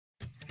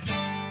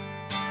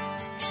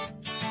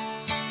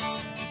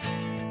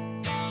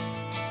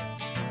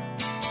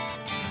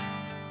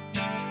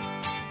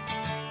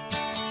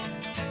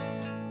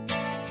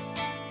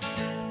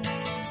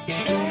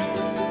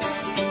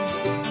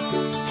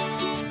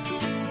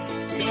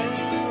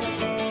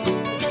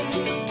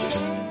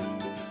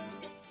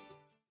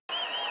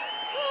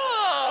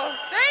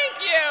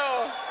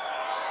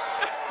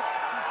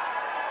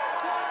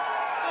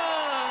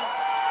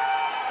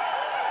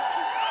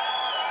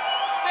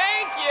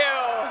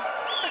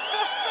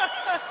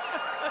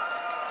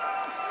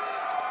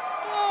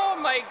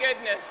my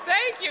goodness.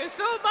 Thank you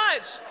so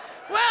much.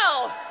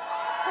 Well,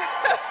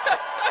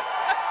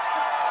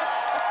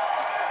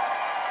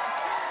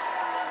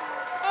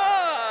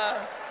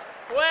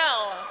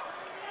 well,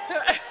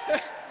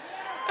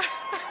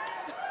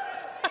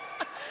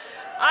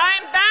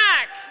 I'm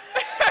back.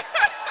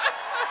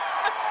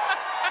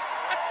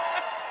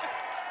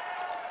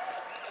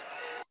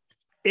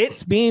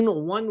 It's been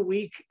 1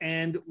 week,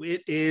 and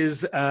it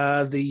is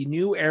the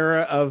new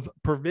era of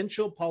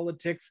provincial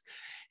politics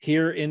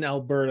here in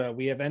Alberta.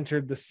 We have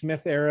entered the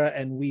Smith era,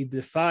 and we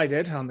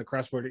decided on the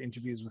cross-border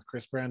interviews with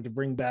Chris Brown to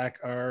bring back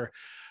our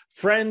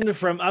friend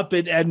from up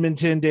in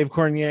Edmonton, Dave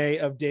Cournoyer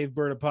of Dave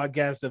Berta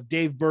podcast, of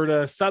Dave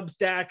Berta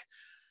Substack,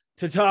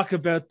 to talk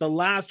about the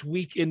last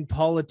week in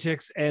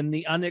politics and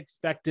the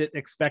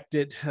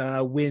expected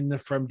win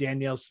from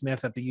Danielle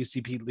Smith at the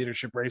UCP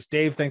leadership race.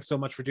 Dave, thanks so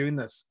much for doing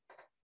this.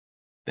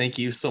 Thank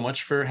you so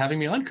much for having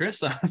me on,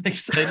 Chris. I'm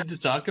excited to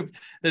talk.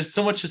 There's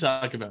so much to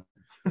talk about.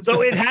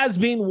 So it has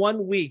been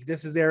 1 week.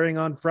 This is airing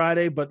on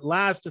Friday, but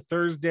last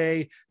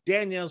Thursday,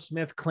 Danielle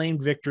Smith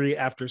claimed victory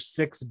after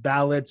 6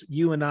 ballots.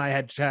 You and I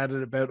had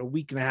chatted about a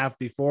week and a half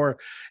before,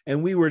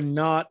 and we were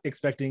not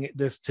expecting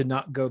this to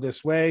not go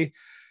this way.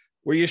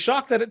 Were you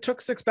shocked that it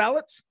took 6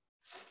 ballots?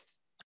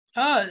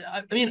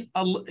 I mean,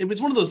 it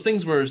was one of those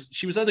things where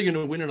she was either going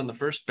to win it on the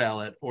first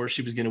ballot or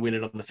she was going to win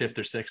it on the 5th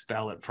or 6th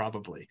ballot,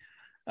 probably.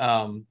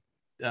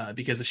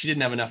 Because if she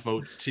didn't have enough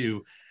votes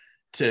to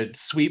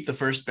sweep the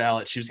first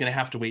ballot, she was going to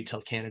have to wait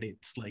till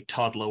candidates like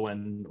Todd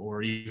Loewen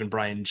or even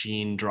Brian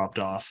Jean dropped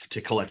off to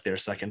collect their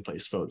second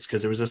place votes,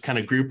 because there was this kind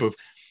of group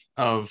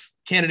of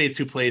candidates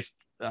who placed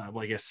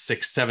I guess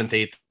 6th, 7th,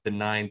 8th, and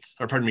 9th,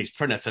 or pardon not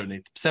 7th,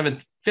 8th,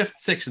 7th, 5th,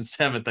 6th, and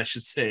 7th, I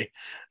should say.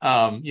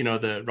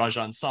 The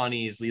Rajan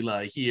Sanis,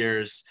 Leela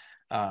Ahirs,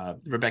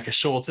 Rebecca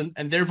Schultz, and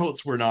their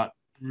votes were not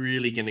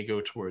really going to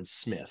go towards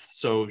Smith.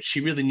 So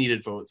she really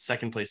needed votes,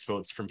 second place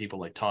votes, from people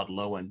like Todd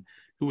Loewen,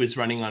 who was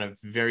running on a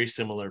very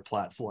similar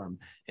platform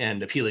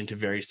and appealing to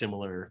very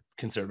similar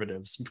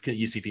conservatives,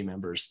 UCP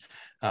members.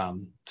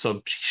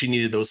 So she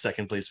needed those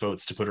second place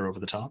votes to put her over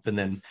the top. And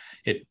then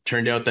it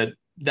turned out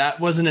that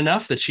wasn't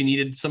enough, that she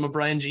needed some of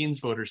Brian Jean's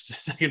voters to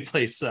second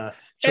place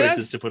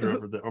choices to put her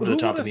over the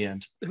top in the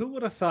end. Who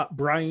would have thought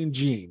Brian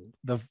Jean,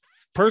 the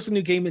person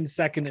who came in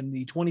second in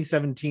the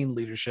 2017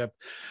 leadership,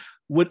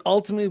 would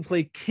ultimately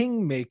play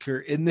kingmaker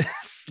in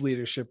this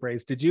leadership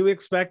race? Did you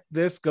expect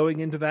this going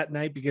into that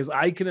night? Because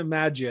I can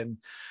imagine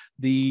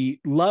the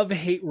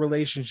love-hate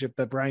relationship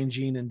that Brian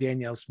Jean and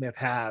Danielle Smith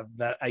have,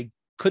 that I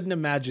couldn't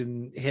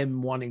imagine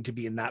him wanting to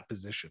be in that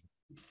position.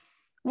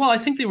 Well, I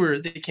think they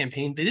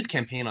did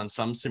campaign on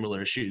some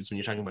similar issues when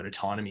you're talking about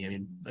autonomy. I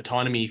mean,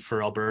 autonomy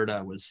for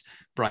Alberta was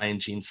Brian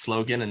Jean's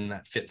slogan, and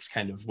that fits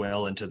kind of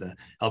well into the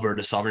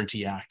Alberta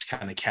Sovereignty Act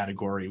kind of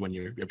category when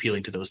you're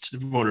appealing to those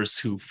voters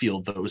who feel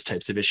those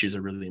types of issues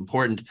are really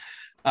important.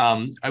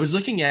 I was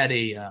looking at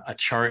a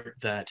chart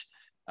that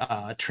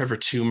Trevor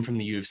Toome from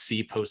the U of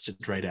C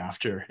posted right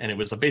after, and it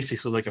was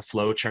basically like a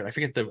flow chart. I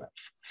forget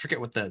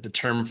what the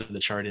term for the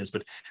chart is,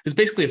 but it was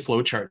basically a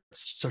flow chart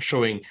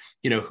showing,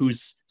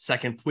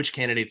 which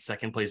candidates'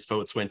 second place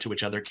votes went to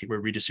which other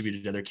were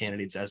redistributed to other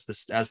candidates as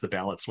the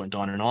ballots went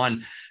on and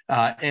on.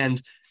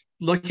 And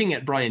looking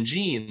at Brian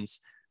Jean's,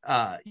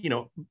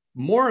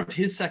 more of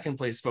his second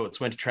place votes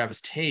went to Travis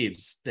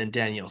Taves than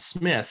Danielle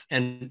Smith,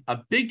 and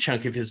a big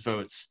chunk of his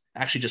votes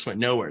actually just went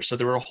nowhere. So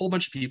there were a whole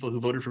bunch of people who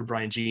voted for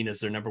Brian Jean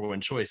as their number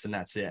one choice, and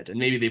that's it. And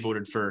maybe they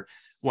voted for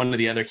one of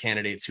the other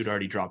candidates who'd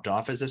already dropped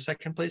off as their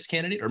second place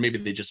candidate, or maybe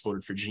they just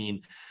voted for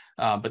Jean.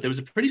 But there was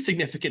a pretty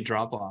significant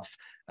drop off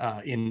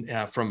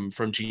from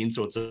Jean's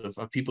votes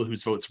of people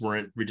whose votes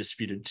weren't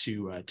redistributed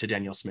to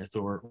Danielle Smith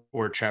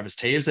or Travis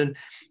Taves. And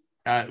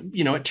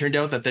it turned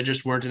out that there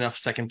just weren't enough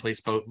second place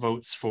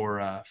votes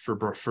for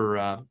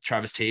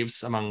Travis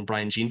Taves among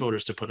Brian Jean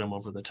voters to put him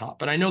over the top.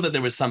 But I know that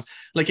there was some,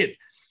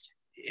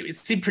 it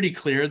seemed pretty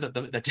clear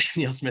that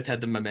Danielle Smith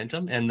had the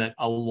momentum, and that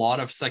a lot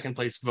of second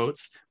place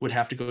votes would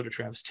have to go to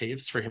Travis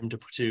Taves for him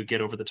to get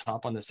over the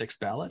top on the 6th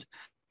ballot.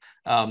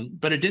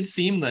 But it did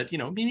seem that,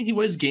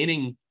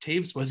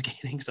 Taves was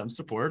gaining some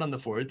support on the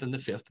 4th and the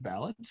 5th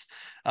ballots.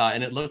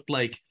 And it looked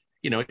like,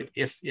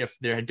 if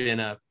there had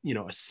been a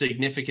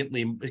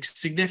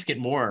significant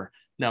more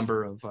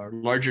number of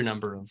larger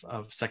number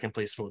of second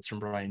place votes from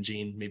Brian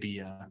Jean, maybe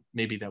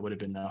that would have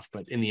been enough,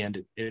 but in the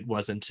end it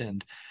wasn't.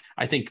 And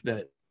I think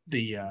that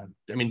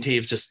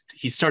Taves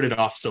he started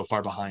off so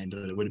far behind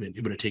that it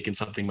would have taken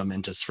something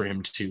momentous for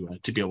him to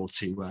be able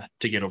to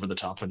get over the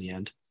top in the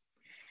end.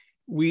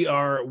 We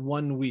are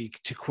 1 week,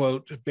 to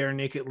quote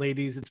Barenaked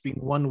ladies. It's been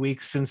 1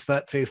 week since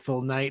that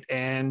fateful night,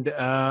 and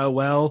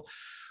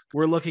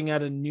we're looking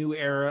at a new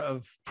era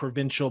of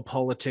provincial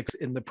politics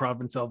in the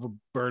province of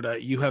Alberta.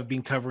 You have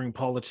been covering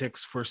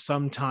politics for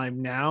some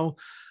time now.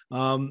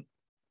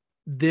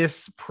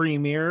 This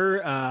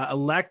premier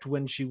elect,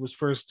 when she was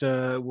first,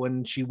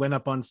 when she went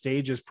up on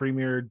stage as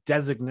premier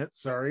designate,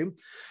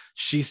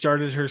 she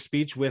started her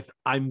speech with,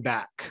 "I'm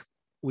back."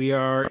 We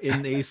are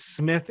in a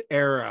Smith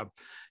era.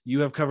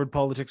 You have covered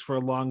politics for a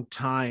long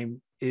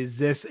time. Is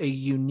this a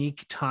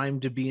unique time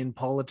to be in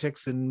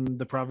politics in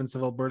the province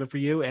of Alberta for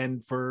you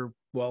and for,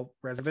 well,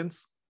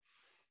 residents?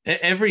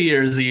 Every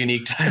year is a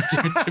unique time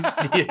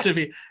to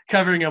be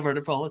covering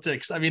Alberta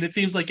politics. I mean, it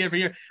seems like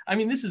every year. I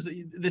mean, this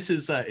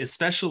is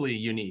especially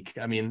unique.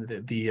 I mean,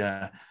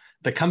 the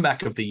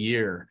comeback of the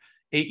year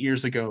 8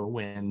 years ago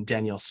when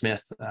Danielle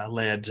Smith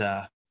led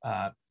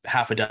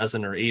half a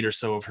dozen or 8 or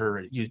so of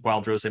her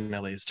Wild Rose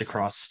MLAs to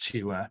cross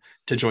to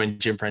join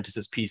Jim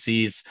Prentice's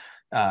PCs.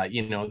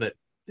 That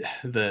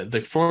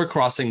the forward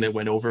crossing that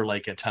went over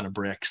like a ton of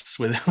bricks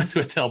with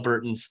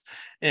Albertans,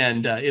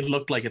 and it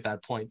looked like at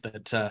that point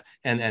that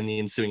and the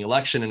ensuing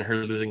election and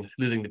her losing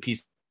the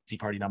PC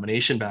party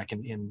nomination back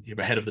in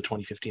ahead of the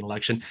 2015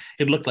 election,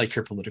 it looked like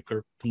her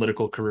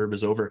political career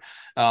was over.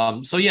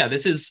 So yeah,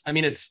 this is, I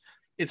mean, it's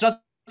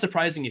not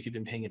surprising if you've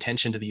been paying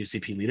attention to the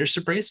UCP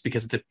leadership race,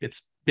 because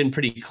it's been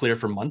pretty clear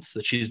for months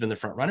that she's been the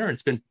front runner.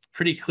 It's been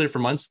pretty clear for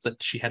months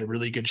that she had a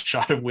really good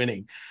shot of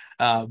winning.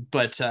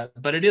 But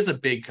it is a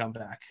big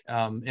comeback.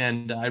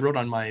 And I wrote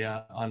on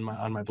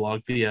my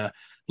blog the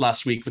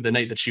last week, with the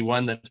night that she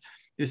won, that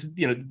this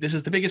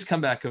is the biggest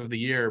comeback of the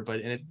year,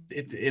 but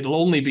it'll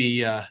only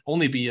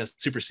be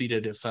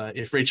superseded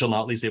if Rachel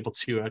Notley's able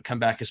to come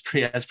back as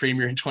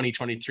premier in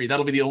 2023.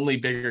 That'll be the only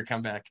bigger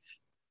comeback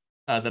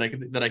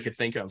that I could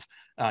think of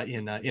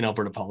in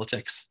Alberta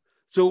politics.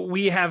 So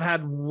we have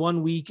had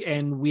 1 week,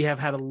 and we have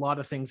had a lot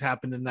of things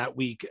happen in that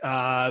week.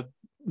 I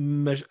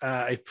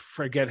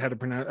forget how to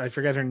pronounce. I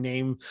forget her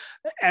name.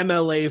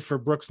 MLA for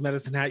Brooks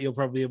Medicine Hat. You'll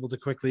probably be able to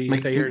quickly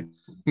say her.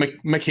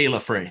 Michaela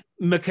Frey.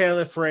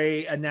 Michaela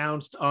Frey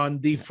announced on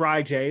the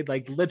Friday,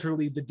 like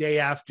literally the day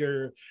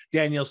after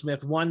Danielle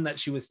Smith won, that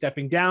she was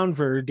stepping down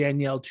for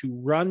Danielle to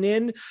run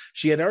in.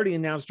 She had already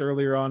announced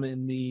earlier on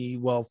in the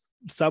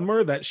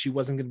summer that she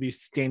wasn't going to be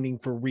standing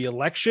for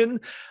re-election.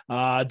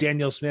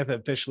 Danielle Smith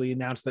officially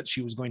announced that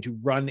she was going to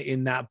run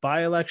in that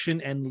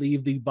by-election and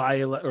leave the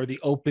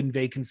open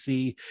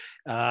vacancy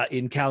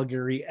in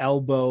Calgary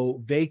Elbow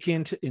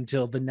vacant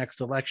until the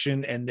next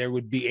election, and there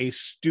would be a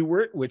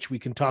steward, which we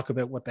can talk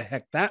about what the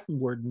heck that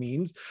word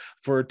means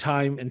for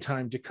time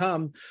to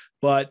come.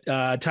 But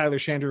Tyler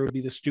Shander would be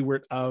the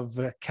steward of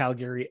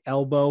Calgary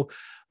Elbow.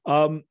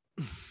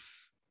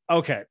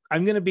 Okay,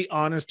 I'm going to be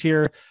honest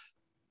here.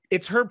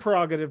 It's her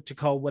prerogative to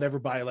call whatever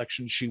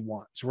by-election she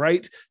wants,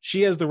 right?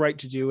 She has the right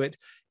to do it.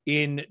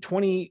 In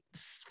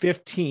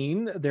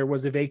 2015, there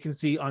was a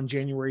vacancy on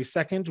January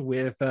 2nd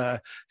with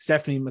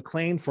Stephanie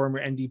McLean,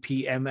 former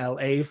NDP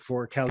MLA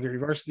for Calgary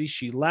Varsity.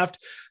 She left.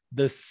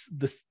 The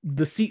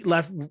seat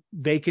left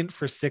vacant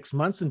for 6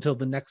 months until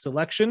the next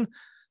election.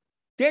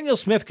 Danielle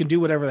Smith can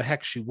do whatever the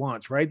heck she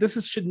wants, right?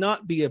 This should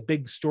not be a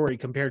big story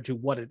compared to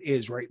what it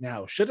is right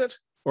now, should it?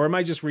 Or am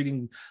I just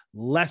reading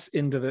more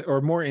into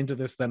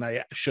this than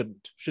I should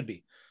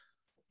be?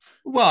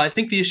 Well, I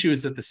think the issue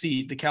is that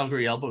the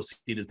Calgary Elbow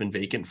seat has been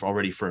vacant for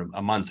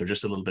a month, or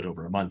just a little bit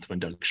over a month, when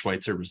Doug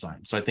Schweitzer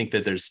resigned. So I think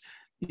that there's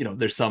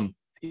some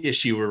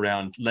issue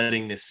around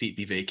letting this seat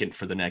be vacant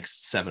for the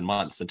next 7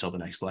 months until the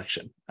next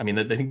election. I mean,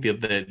 I think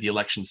the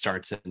election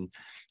starts in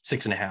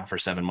 6.5 or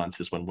 7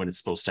 months is when it's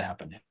supposed to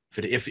happen.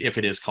 If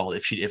it is called,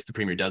 if the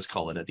premier does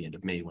call it at the end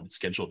of May, when it's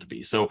scheduled to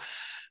be. So,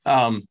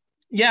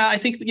 yeah, I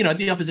think,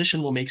 the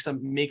opposition will make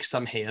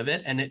some hay of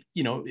it. And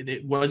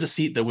it was a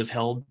seat that was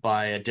held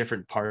by a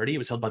different party. It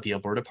was held by the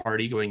Alberta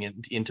Party going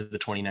into the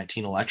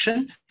 2019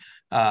 election.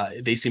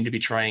 They seem to be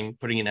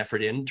putting an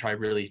effort in, try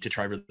really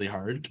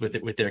hard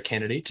with their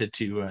candidate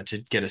to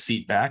get a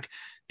seat back.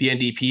 The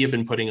NDP have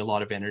been putting a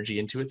lot of energy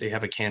into it. They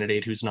have a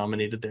candidate who's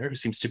nominated there who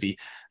seems to be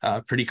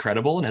pretty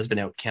credible and has been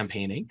out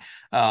campaigning.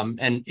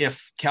 And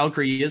if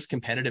Calgary is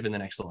competitive in the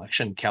next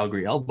election,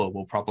 Calgary Elbow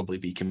will probably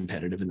be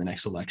competitive in the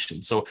next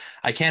election. So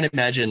I can't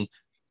imagine,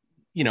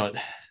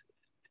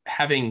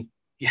 having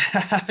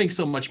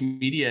so much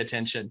media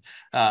attention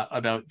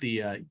about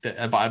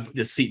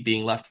the seat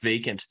being left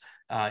vacant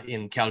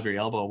in Calgary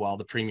Elbow while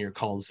the premier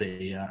calls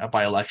a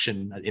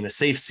by-election in a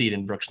safe seat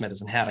in Brooks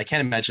Medicine Hat. I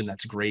can't imagine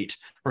that's great,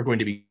 or going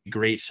to be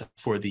great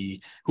for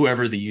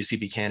whoever the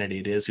UCP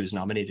candidate is who's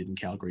nominated in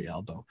Calgary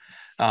Elbow.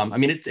 I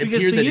mean, it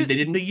appears that they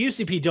didn't. The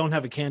UCP don't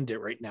have a candidate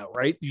right now,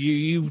 right?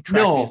 You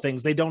track these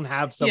things. They don't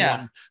have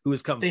someone who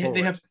has come forward.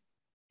 They have,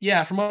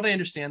 from what I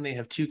understand, they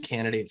have two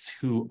candidates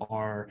who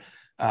are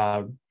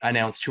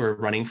announced who are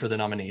running for the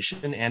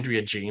nomination: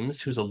 Andrea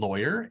James, who's a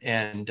lawyer,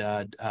 and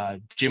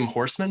Jim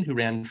Horseman, who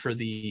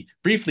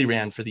briefly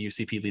ran for the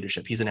UCP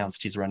leadership. He's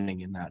announced he's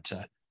running in that.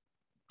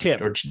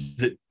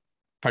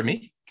 Pardon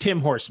me? Tim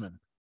Horseman.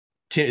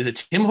 Is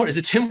it Tim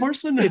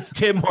Horseman? It's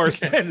Tim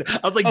Horseman. Okay.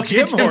 I was like,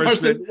 Jim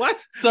Horseman.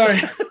 What?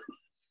 Sorry.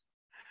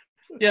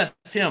 Yes,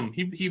 him.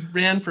 He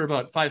ran for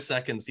about 5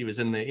 seconds. He was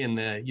in the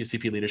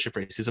UCP leadership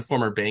race. He's a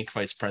former bank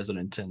vice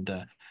president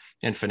and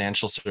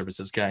financial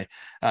services guy.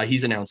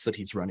 He's announced that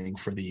he's running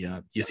for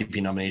the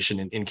UCP nomination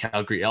in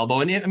Calgary Elbow.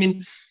 And I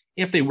mean,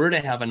 if they were to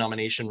have a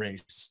nomination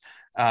race,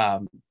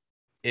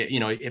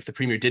 if the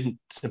premier didn't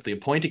simply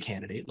appoint a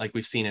candidate, like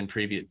we've seen in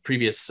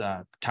previous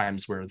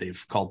times where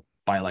they've called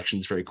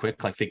by-elections very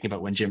quick. Like thinking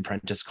about when Jim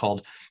Prentice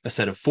called a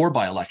set of 4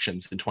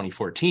 by-elections in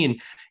 2014,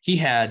 he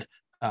had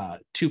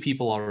 2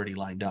 people already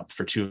lined up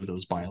for 2 of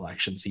those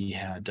by-elections. He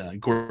had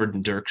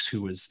Gordon Dirks,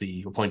 who was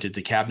appointed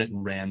to cabinet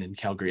and ran in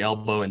Calgary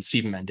Elbow, and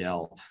Stephen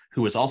Mandel,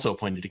 who was also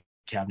appointed to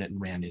cabinet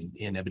and ran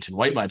in Edmonton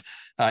Whitemud.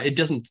 It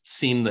doesn't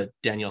seem that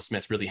Danielle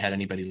Smith really had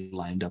anybody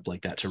lined up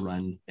like that to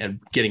run,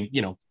 and getting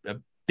a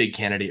big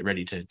candidate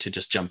ready to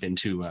just jump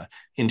into a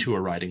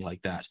riding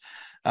like that.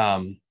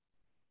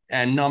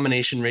 And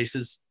nomination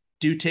races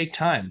do take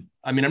time.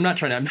 I mean, I'm not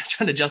trying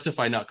to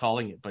justify not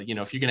calling it, but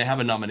if you're going to have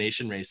a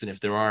nomination race, and if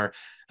there are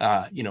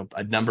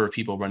a number of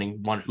people who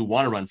want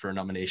to run for a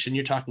nomination,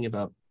 you're talking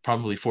about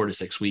probably 4 to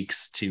 6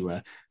 weeks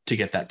to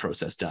get that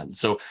process done.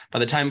 So by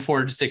the time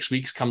 4 to 6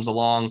 weeks comes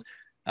along,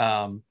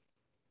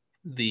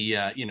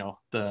 the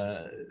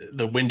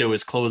window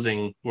is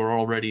closing. We're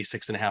already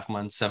 6.5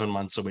 months, 7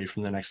 months away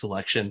from the next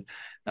election.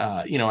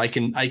 I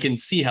can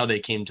see how they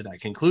came to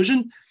that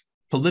conclusion.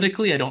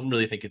 Politically, I don't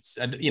really think it's,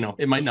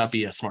 it might not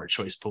be a smart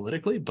choice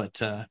politically,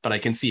 but I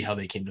can see how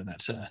they came to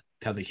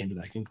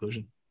that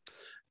conclusion.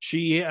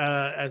 She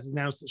has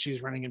announced that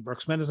she's running in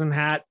Brooks Medicine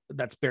Hat.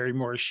 That's Barry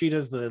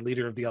Morishita's, the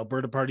leader of the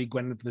Alberta Party.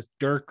 Gwyneth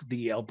Dirk,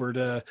 the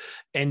Alberta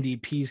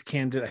NDP's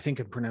candidate. I think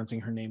I'm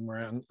pronouncing her name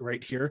wrong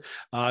right here.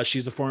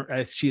 She's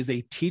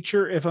a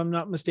teacher, if I'm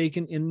not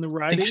mistaken, in the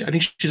riding. I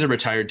think she's a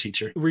retired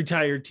teacher.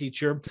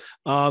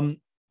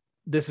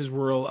 This is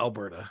rural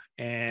Alberta,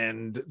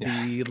 and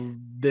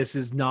this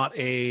is not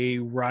a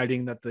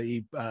riding that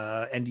the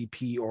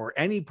NDP or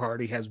any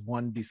party has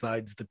won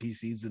besides the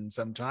PCs in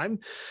some time.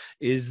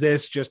 Is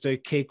this just a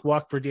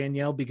cakewalk for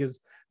Danielle? Because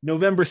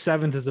November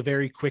 7th is a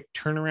very quick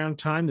turnaround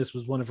time. This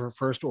was one of her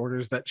first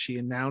orders that she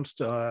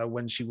announced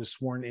when she was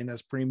sworn in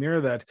as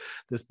premier, that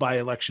this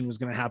by-election was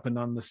going to happen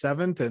on the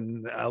 7th,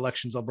 and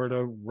Elections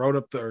Alberta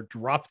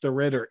dropped the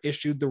writ, or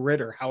issued the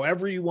writ, or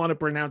however you want to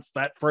pronounce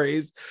that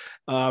phrase,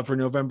 for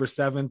November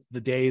 7th,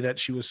 the day that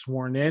she was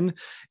sworn in.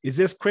 Is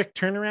this quick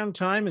turnaround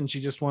time and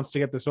she just wants to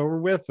get this over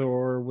with,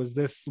 or was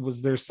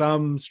there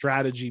some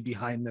strategy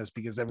behind this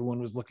because everyone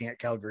was looking at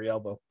Calgary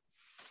Elbow?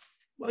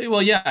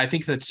 Well, yeah, I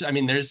think that,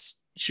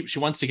 she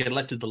wants to get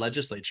elected to the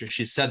legislature.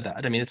 She said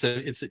that. I mean,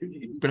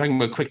 we're talking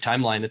about a quick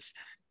timeline.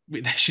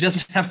 She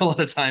doesn't have a lot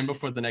of time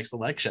before the next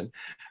election.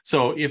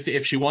 So if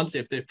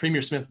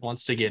Premier Smith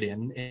wants to get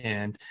in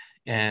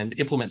and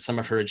implement some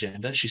of her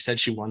agenda, she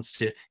said she wants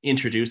to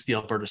introduce the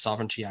Alberta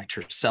Sovereignty Act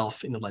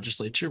herself in the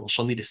legislature. Well,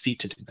 she'll need a seat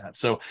to do that.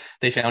 So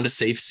they found a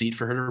safe seat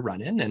for her to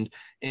run in,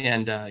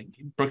 and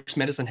Brooks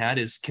Medicine Hat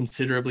is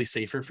considerably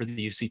safer for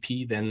the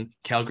UCP than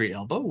Calgary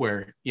Elbow,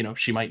 where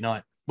she might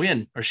not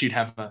win, or she'd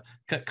have a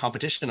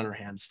competition on her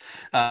hands,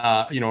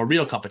 a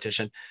real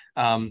competition.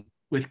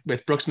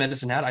 With Brooks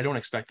Medicine Hat, I don't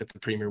expect that the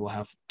premier will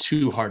have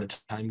too hard a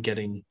time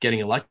getting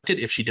elected.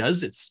 If she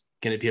does, it's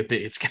going to be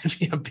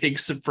a big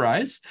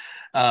surprise.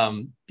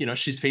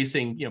 She's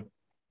facing,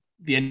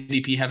 the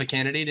NDP have a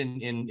candidate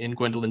in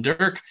Gwendolyn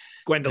Dirk.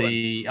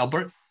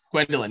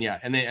 Gwendolyn, yeah,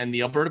 and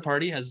the Alberta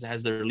Party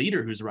has their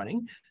leader who's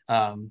running,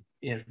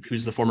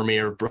 who's the former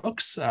mayor of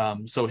Brooks.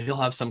 So he'll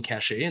have some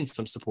cachet and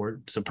some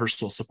support, some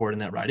personal support in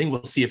that riding.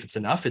 We'll see if it's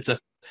enough. It's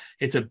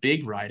a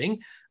big riding.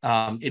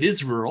 It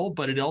is rural,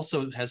 but it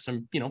also has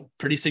some,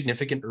 pretty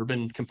significant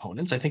urban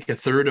components. I think a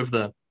third of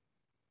the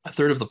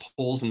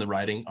polls in the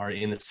riding are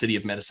in the city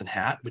of Medicine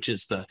Hat, which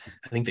is I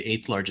think the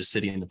 8th largest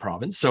city in the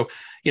province. So,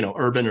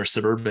 urban or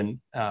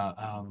suburban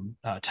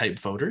type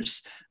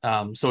voters.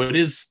 So it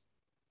is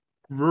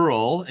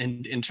rural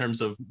in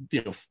terms of,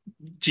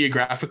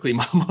 geographically,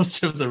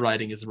 most of the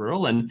riding is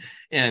rural, and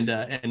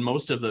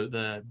most of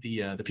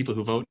the people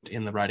who vote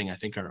in the riding, I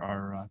think,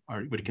 are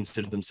would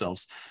consider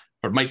themselves,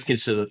 or might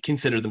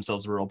consider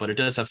themselves rural, but it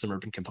does have some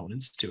urban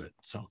components to it.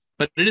 So,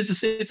 but it's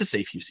a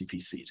safe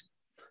UCP seat.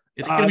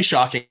 It's going to be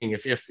shocking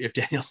if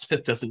Danielle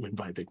Smith doesn't win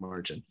by a big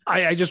margin.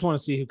 I just want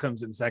to see who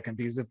comes in second,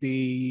 because if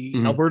the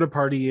Alberta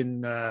Party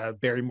and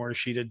Barry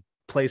Morishita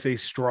place a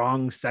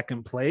strong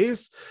second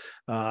place,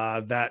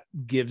 that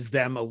gives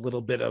them a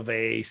little bit of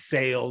a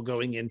sail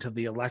going into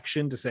the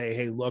election to say,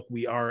 hey, look,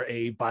 we are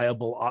a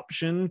viable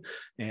option,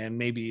 and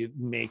maybe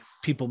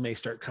people may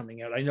start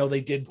coming out. I know they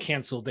did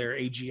cancel their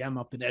AGM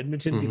up in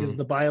Edmonton because of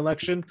the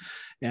by-election.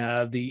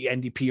 The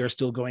NDP are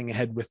still going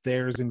ahead with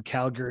theirs in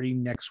Calgary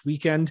next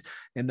weekend,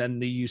 and then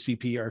the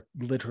UCP are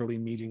literally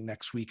meeting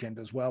next weekend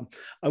as well.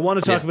 I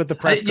want to talk about the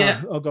press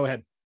Oh, go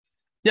ahead.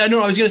 Yeah,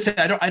 no, I was going to say,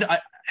 I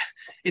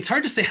it's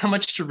hard to say how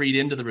much to read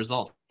into the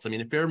results. I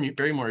mean, if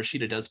Barry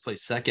Morishita does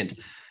place second,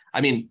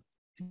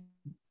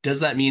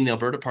 does that mean the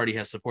Alberta Party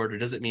has support, or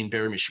does it mean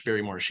Barry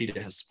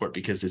Morishita has support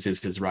because this is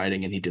his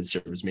riding and he did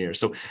serve as mayor?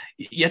 So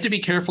you have to be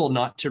careful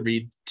not to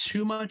read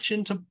too much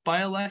into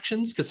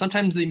by-elections, because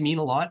sometimes they mean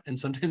a lot and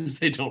sometimes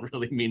they don't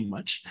really mean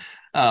much.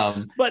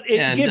 But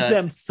it gives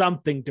them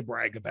something to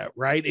brag about,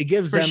 right? It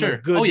gives them a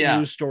good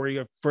news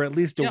story for at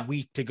least a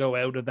week to go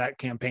out of that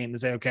campaign to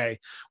say, okay,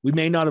 we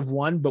may not have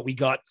won, but we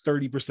got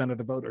 30% of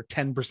the vote, or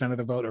 10% of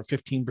the vote, or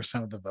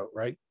 15% of the vote,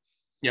 right?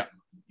 Yeah.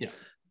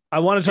 I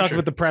want to talk sure.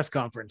 about the press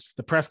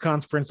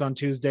conference on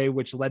Tuesday,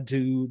 which led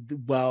to,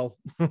 well,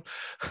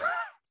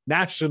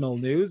 national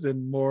news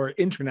and more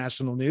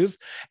international news.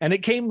 And it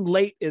came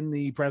late in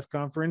the press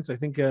conference. I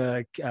think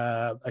I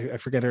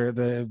forget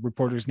the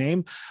reporter's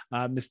name.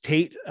 Ms.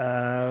 Tate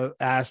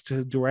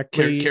asked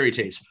directly. Carrie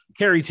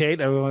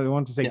Tate. I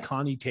wanted to say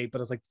Connie Tate, but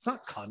I was like, it's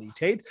not Connie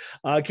Tate.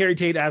 Carrie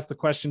Tate asked the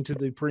question to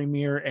the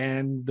premier,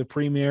 and the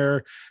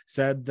premier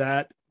said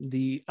that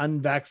the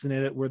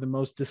unvaccinated were the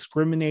most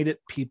discriminated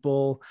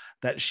people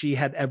that she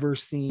had ever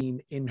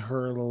seen in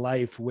her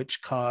life,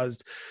 which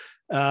caused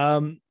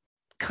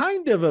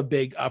kind of a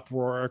big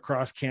uproar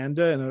across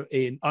Canada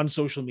and on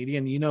social media.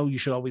 And you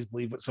should always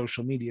believe what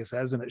social media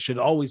says, and it should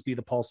always be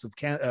the pulse of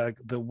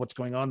what's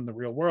going on in the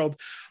real world.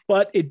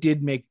 But it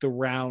did make the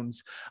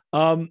rounds.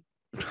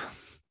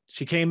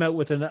 She came out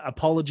with an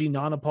apology,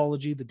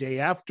 non-apology the day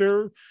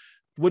after.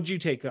 What'd you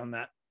take on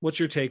that? What's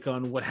your take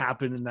on what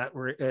happened in that?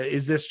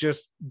 Is this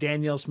just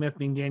Danielle Smith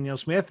being Danielle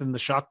Smith and the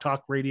shock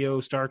talk radio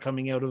star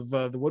coming out of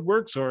the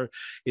woodworks, or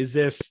is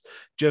this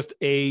just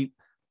a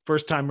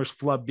first timers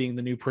flub being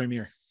the new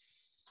premier?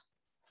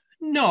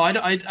 No,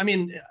 I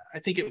mean, I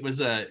think it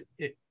was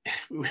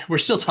we're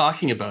still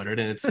talking about it,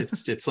 and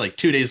it's like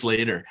 2 days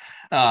later,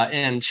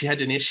 and she had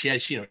to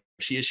initiate.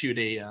 She issued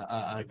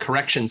a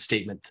correction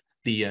statement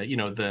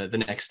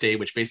the next day,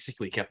 which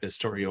basically kept this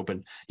story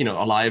open,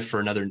 alive for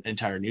another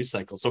entire news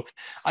cycle. So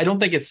I don't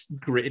think it's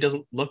great. It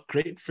doesn't look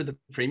great for the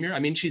premier. I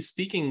mean, she's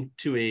speaking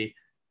to a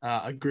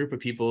group of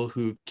people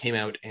who came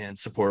out and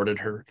supported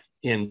her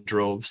in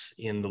droves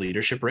in the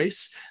leadership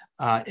race.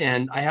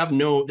 And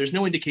there's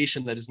no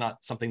indication that is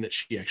not something that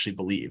she actually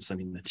believes. I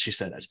mean, that she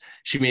said it.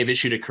 She may have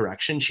issued a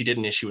correction. She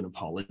didn't issue an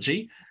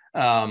apology.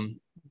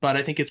 But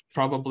I think it's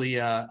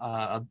probably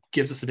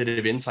gives us a bit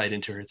of insight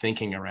into her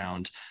thinking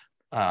around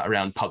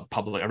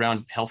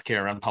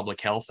healthcare, around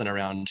public health, and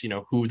around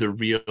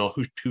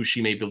who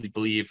she may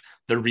believe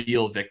the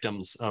real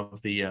victims of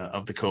the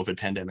COVID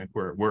pandemic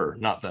were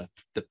not the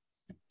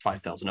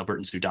 5,000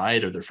 Albertans who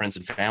died or their friends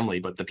and family,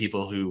 but the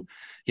people who,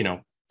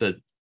 the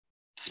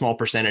small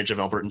percentage of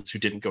Albertans who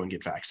didn't go and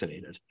get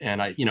vaccinated.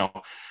 And is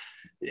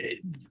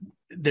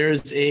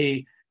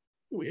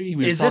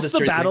this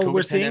the battle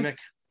we're seeing?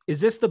 Is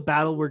this the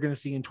battle we're going to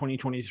see in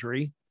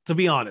 2023? To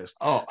be honest,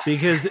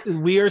 because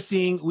we are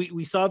seeing,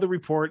 we saw the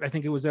report, I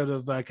think it was out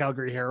of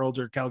Calgary Herald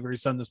or Calgary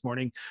Sun this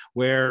morning,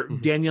 where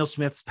Danielle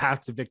Smith's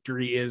path to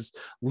victory is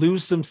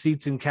lose some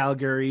seats in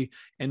Calgary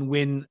and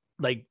win,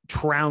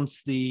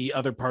 trounce the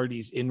other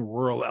parties in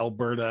rural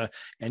Alberta,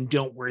 and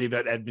don't worry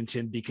about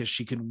Edmonton because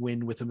she can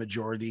win with a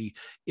majority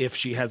if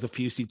she has a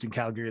few seats in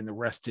Calgary and the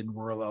rest in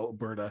rural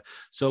Alberta.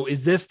 So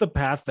is this the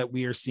path that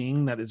we are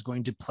seeing that is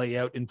going to play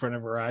out in front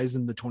of our eyes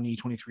in the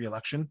 2023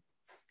 election?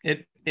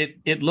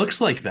 It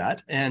looks like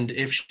that. And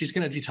if she's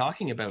going to be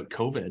talking about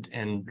COVID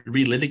and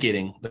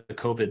relitigating the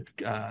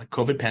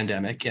COVID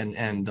pandemic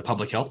and the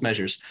public health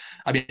measures,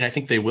 I mean, I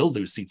think they will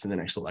lose seats in the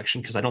next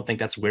election, because I don't think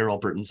that's where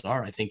Albertans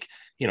are. I think,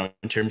 in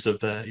terms of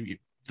the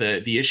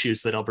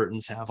issues that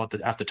Albertans have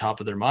at the top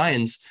of their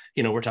minds,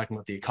 we're talking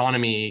about the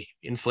economy,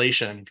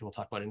 inflation. I mean, people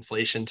talk about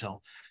inflation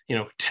till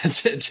the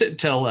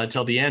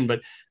end,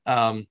 but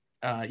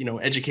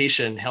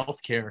education,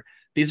 healthcare.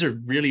 These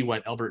are really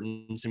what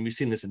Albertans, and we've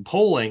seen this in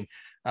polling,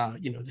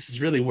 this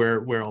is really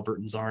where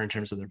Albertans are in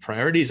terms of their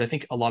priorities. I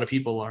think a lot of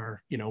people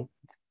are,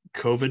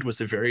 COVID was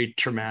a very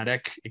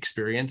traumatic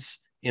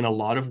experience in a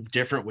lot of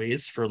different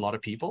ways for a lot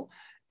of people.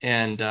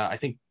 And I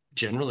think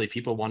generally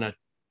people want to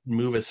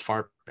move as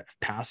far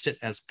past it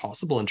as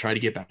possible and try to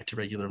get back to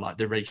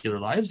their regular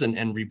lives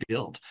and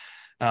rebuild.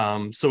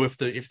 So if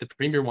the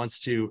premier wants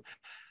to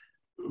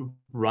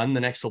run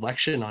the next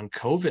election on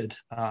COVID,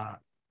 I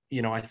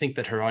think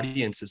that her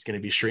audience is going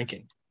to be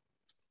shrinking.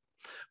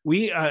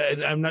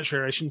 I'm not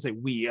sure, I shouldn't say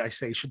we,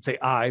 should say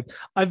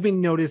I've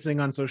been noticing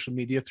on social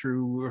media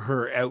through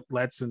her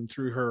outlets and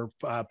through her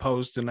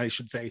posts, and I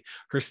should say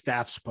her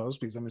staff's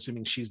post, because I'm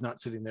assuming she's not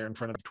sitting there in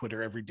front of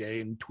Twitter every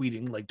day and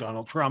tweeting like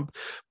Donald Trump,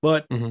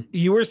 but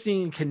you are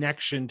seeing a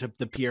connection to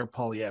the Pierre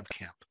Poilievre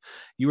camp.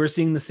 You are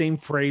seeing the same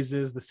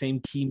phrases, the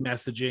same key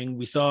messaging.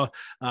 We saw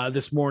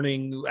this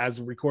morning,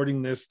 as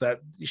recording this,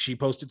 that she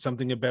posted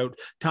something about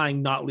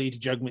tying Notley to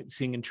Jagmeet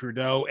Singh and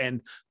Trudeau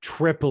and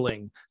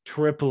tripling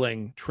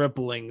the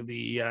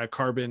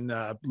carbon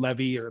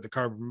levy or the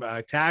carbon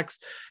tax.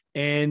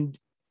 And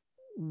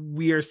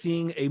we are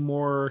seeing a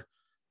more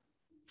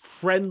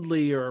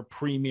friendlier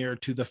premier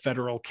to the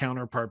federal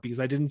counterpart, because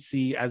I didn't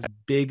see as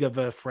big of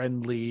a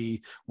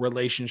friendly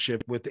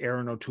relationship with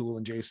Aaron O'Toole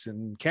and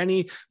Jason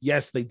Kenney.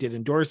 Yes, they did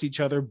endorse each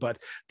other, but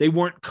they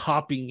weren't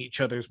copying each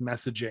other's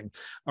messaging.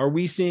 Are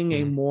we seeing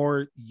a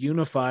more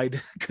unified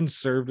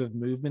conservative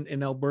movement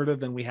in Alberta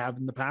than we have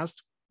in the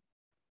past?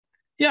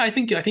 Yeah, I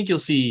think you'll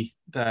see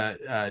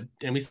that,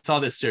 and we saw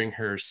this during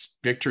her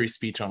victory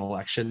speech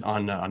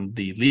on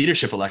the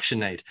leadership election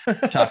night,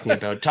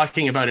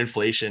 talking about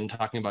inflation,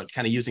 talking about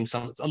kind of using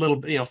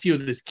a few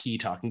of these key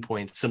talking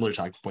points, similar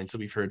talking points that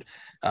we've heard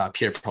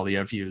Pierre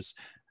Poilievre use.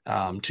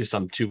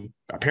 to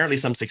apparently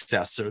some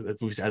success,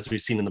 as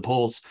we've seen in the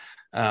polls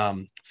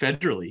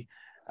federally.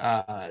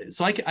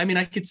 So I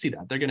could see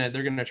that they're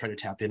gonna try to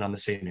tap in on the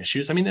same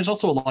issues. I mean, there's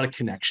also a lot of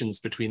connections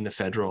between the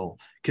federal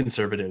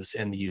Conservatives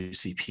and the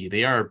UCP.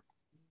 They are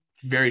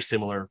very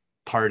similar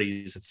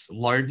parties. It's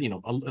large, a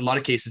lot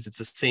of cases it's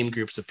the same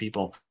groups of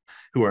people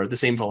who are the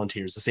same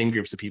volunteers, the same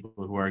groups of people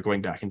who are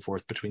going back and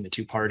forth between the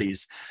two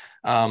parties.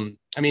 I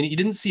mean, you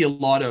didn't see a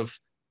lot of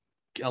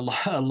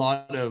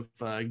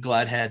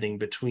glad handing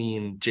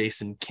between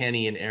Jason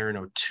Kenney and Aaron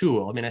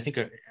O'Toole. I mean, I think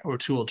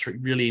O'Toole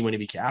really,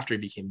 after he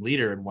became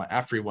leader and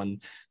after he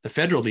won the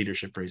federal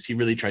leadership race, he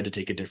really tried to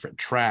take a different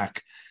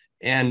track.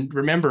 And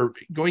remember,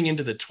 going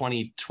into the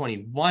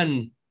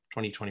 2021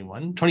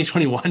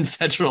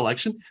 federal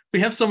election, we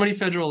have so many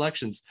federal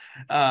elections.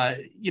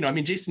 I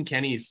mean, Jason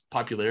Kenney's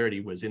popularity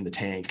was in the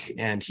tank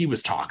and he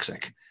was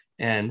toxic.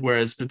 And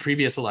whereas the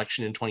previous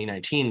election in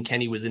 2019,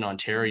 Kenney was in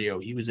Ontario,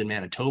 he was in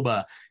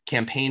Manitoba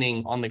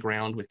campaigning on the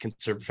ground with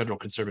federal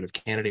Conservative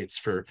candidates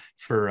for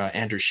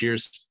Andrew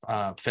Scheer's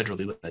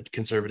federally led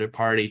Conservative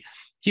Party.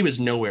 He was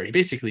nowhere. He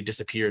basically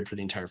disappeared for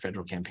the entire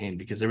federal campaign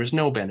because there was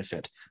no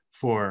benefit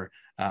for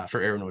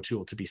Aaron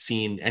O'Toole to be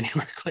seen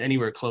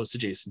anywhere close to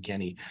Jason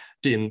Kenney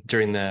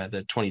during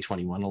the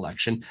 2021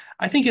 election.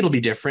 I think it'll be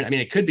different. I mean,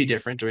 it could be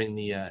different during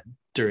the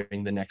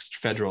next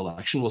federal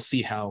election. We'll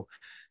see how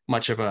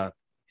much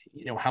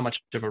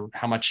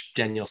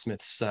Danielle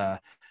Smith's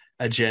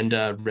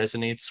agenda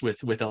resonates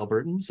with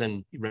Albertans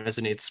and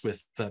resonates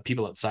with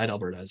people outside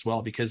Alberta as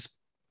well, because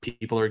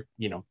people are,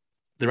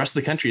 the rest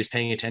of the country is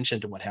paying attention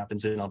to what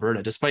happens in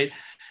Alberta, despite,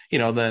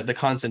 the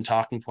constant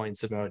talking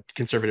points about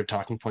Conservative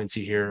talking points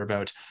you hear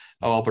about,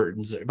 Alberta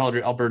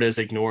is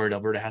ignored.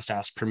 Alberta has to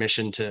ask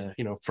permission to,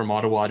 from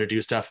Ottawa to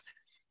do stuff.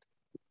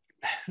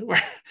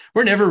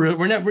 We're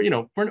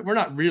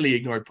not really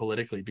ignored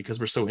politically because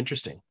we're so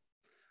interesting.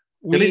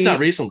 At least not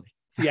recently.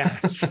 Yeah,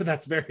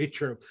 that's very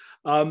true.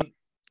 Like,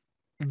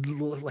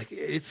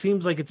 it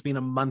seems like it's been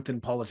a month in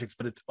politics,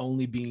 but it's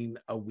only been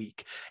a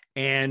week.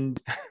 And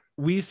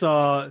we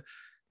saw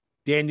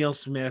Danielle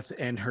Smith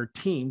and her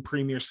team,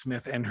 Premier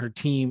Smith and her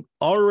team,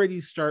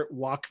 already start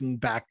walking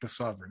back the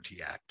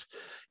Sovereignty Act.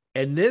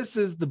 And this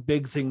is the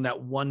big thing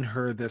that won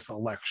her this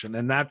election.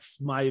 And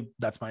that's my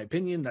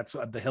opinion. That's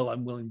the hill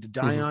I'm willing to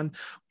die on.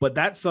 But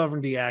that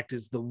Sovereignty Act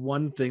is the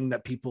one thing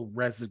that people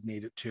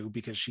resonated to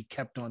because she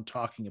kept on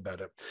talking about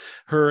it.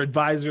 Her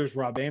advisors,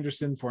 Rob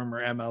Anderson,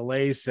 former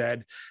MLA,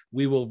 said,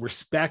 "We will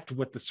respect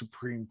what the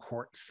Supreme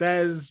Court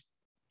says."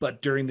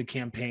 But during the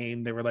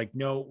campaign, they were like,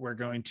 no, we're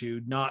going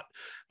to not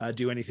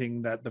do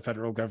anything that the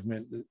federal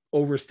government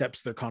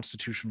oversteps their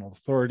constitutional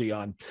authority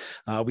on.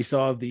 We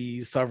saw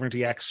the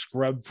Sovereignty Act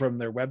scrubbed from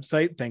their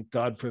website. Thank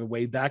God for the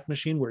Wayback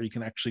Machine, where you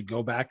can actually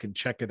go back and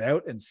check it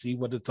out and see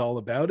what it's all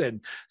about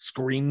and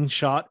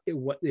screenshot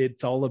what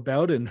it's all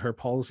about and her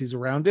policies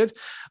around it.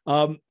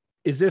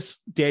 Is this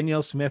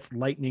Danielle Smith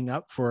lightening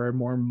up for a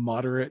more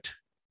moderate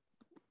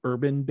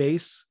urban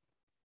base?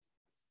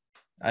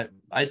 I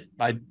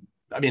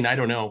mean, I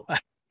don't know.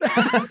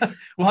 I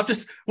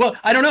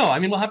don't know. I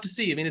mean, we'll have to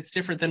see. I mean, it's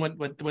different than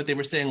what they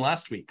were saying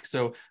last week.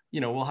 So,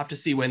 we'll have to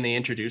see when they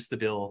introduce the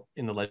bill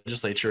in the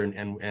legislature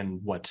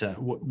and what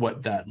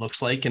that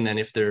looks like. And then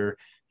if their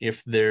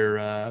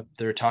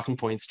talking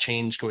points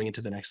change going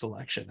into the next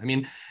election. I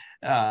mean,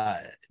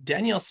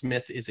 Danielle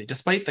Smith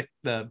despite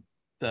the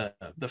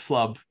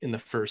flub in the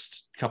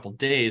first couple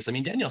days, I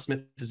mean, Danielle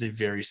Smith is a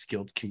very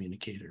skilled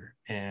communicator,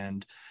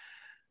 and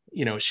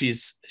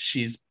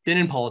she's been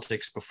in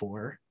politics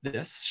before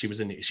this. She was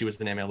an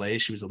MLA.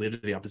 She was a leader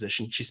of the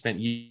opposition. She spent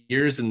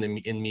years in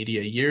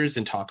media, years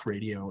in talk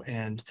radio,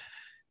 and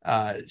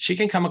she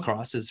can come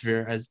across as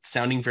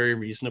sounding very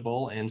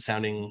reasonable and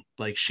sounding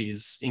like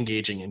she's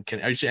engaging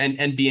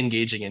and be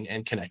engaging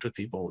and connect with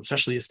people,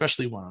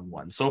 especially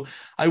one-on-one. So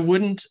I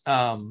wouldn't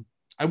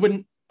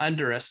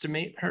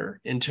underestimate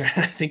her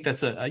I think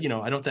that's I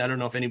don't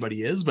know if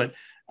anybody is, but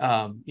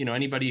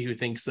anybody who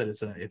thinks that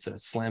it's a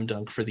slam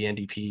dunk for the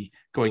NDP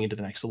going into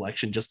the next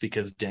election just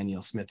because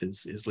Danielle Smith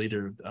is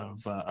leader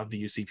of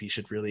the UCP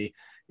should really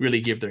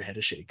give their head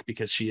a shake,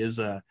 because she is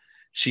a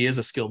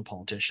skilled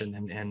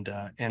politician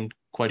and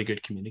quite a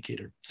good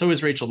communicator. So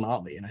is Rachel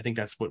Notley, and I think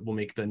that's what will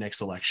make the next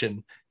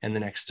election and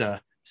the next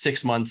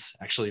 6 months.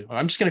 Actually,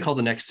 I'm just going to call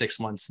the next 6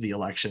 months the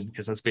election,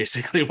 because that's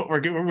basically where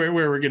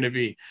we're going to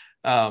be.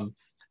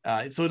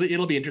 So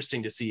it'll be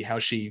interesting to see how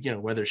she,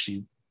 whether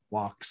she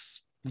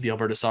walks the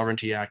Alberta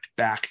Sovereignty Act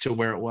back to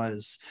where it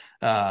was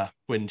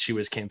when she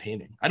was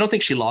campaigning. I don't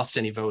think she lost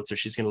any votes or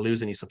she's going to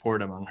lose any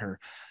support among her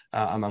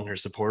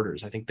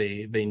supporters. I think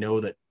they know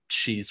that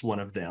she's one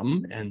of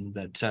them, and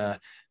that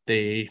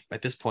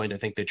at this point, I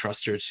think they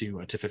trust her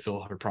to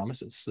fulfill her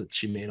promises that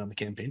she made on the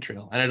campaign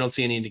trail. And I don't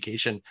see any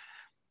indication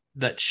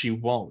that she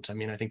won't. I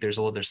mean, I think there's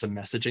some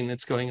messaging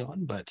that's going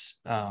on, but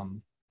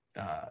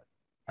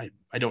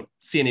I don't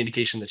see any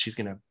indication that she's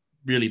going to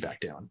really back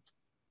down.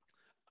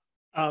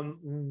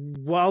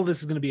 While this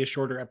is going to be a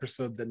shorter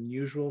episode than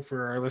usual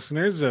for our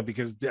listeners,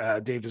 because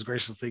Dave has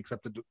graciously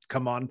accepted to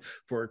come on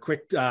for a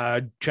quick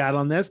chat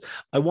on this,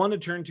 I want to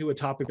turn to a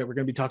topic that we're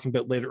going to be talking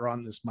about later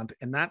on this month,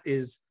 and that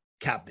is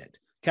cabinet.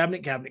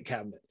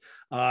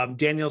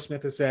 Danielle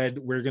Smith has said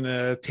we're going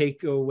to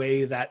take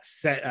away that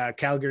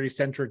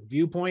Calgary-centric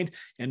viewpoint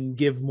and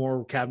give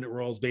more cabinet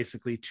roles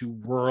basically to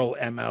rural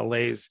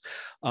MLAs.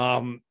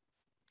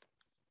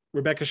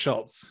 Rebecca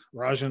Schultz,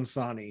 Rajan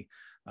Sani,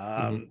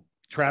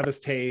 Travis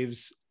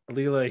Taves,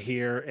 Leela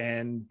here,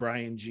 and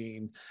Brian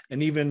Jean,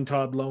 and even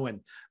Todd Lowen.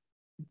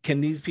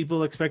 Can these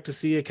people expect to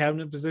see a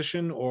cabinet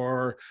position,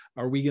 or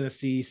are we going to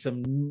see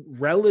some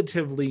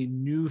relatively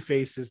new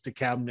faces to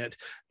cabinet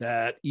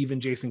that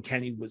even Jason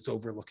Kenney was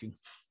overlooking?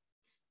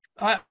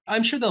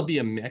 I'm sure there'll be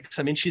a mix.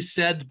 I mean, she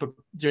said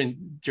during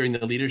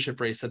the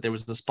leadership race that there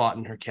was a spot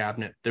in her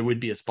cabinet. There would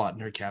be a spot in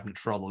her cabinet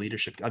for all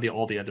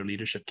the other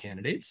leadership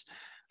candidates.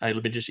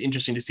 It'll be just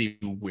interesting to see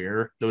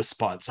where those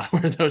spots are.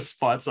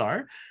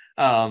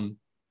 And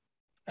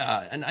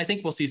I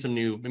think we'll see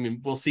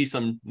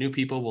some new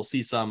people.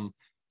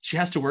 She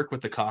has to work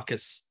with the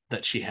caucus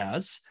that she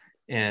has.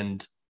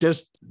 And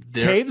does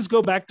Taves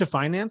go back to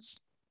finance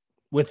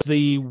with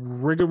the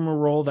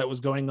rigmarole that was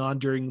going on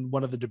during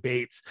one of the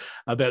debates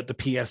about the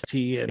PST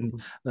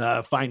and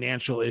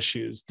financial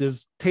issues?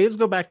 Does Taves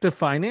go back to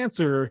finance,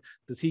 or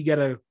does he get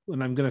and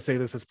I'm going to say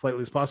this as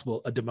politely as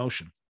possible, a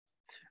demotion?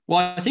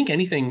 Well, I think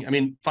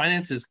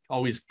finance is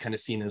always kind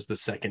of seen as the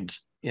second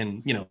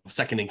in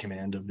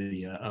command of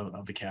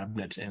the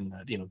cabinet, and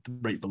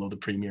right below the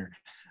premier.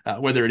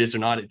 Whether it is or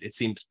not, it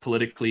seems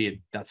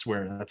politically that's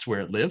where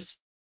it lives.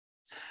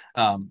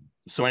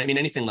 So I mean,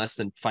 anything less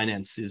than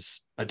finance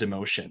is a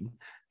demotion.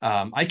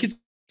 I could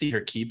see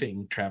her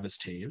keeping Travis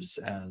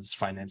Taves as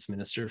finance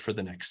minister for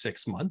the next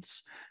 6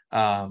 months.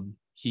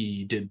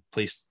 He did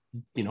place,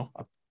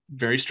 a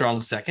very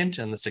strong second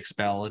on the 6th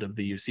ballot of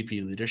the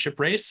UCP leadership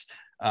race.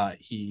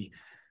 He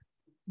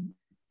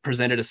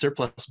presented a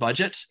surplus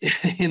budget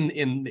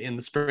in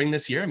the spring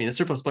this year. I mean, a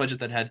surplus budget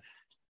that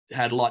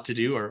had a lot to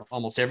do, or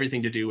almost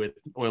everything to do, with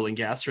oil and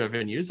gas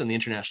revenues and the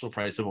international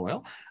price of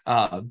oil.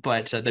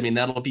 But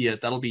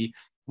that'll be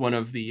one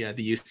of the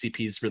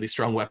UCP's really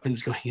strong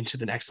weapons going into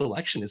the next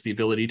election, is the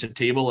ability to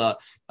table a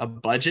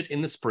budget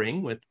in the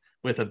spring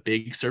with a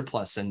big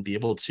surplus and be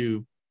able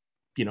to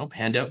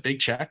hand out big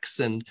checks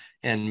and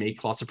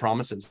make lots of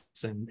promises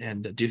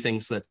and do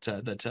things that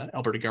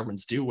Alberta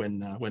governments do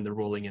when they're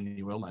rolling in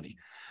the oil money.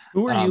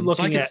 Who are you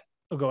looking at?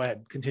 Oh, go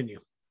ahead. Continue.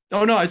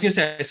 Oh, no, I was going to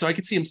say, so I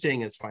could see him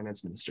staying as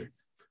finance minister.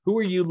 Who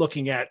are you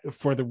looking at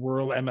for the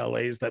rural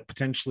MLAs that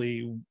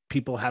potentially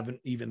people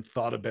haven't even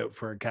thought about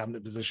for a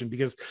cabinet position?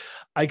 Because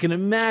I can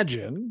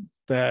imagine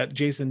that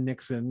Jason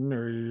Nixon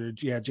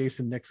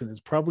is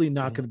probably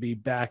not going to be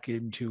back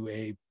into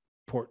a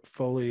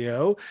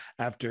portfolio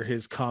after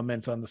his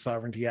comments on the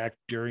Sovereignty Act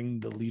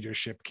during the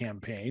leadership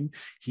campaign.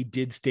 He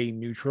did stay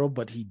neutral,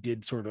 but he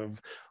did sort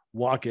of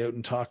walk out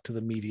and talk to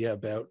the media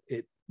about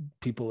it.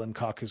 People in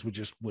caucus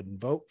wouldn't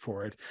vote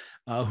for it.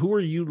 Who are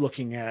you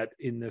looking at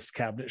in this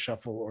cabinet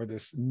shuffle, or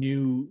this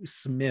new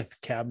Smith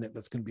cabinet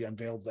that's going to be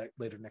unveiled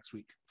later next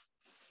week?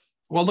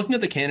 Well, looking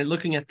at the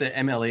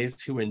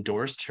MLAs who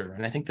endorsed her,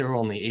 and I think there were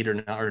only 8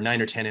 or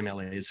 9 or 10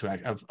 MLAs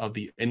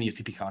in the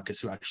UCP caucus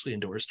who actually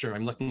endorsed her.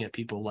 I'm looking at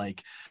people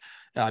like,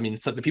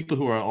 it's like the people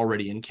who are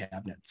already in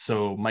cabinet.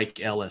 So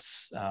Mike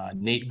Ellis,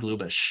 Nate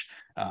Glubish,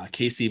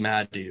 Casey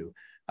Maddu,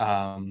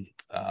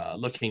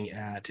 looking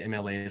at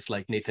MLAs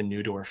like Nathan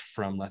Newdorf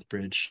from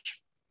Lethbridge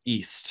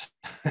East.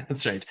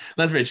 That's right,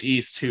 Lethbridge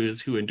East,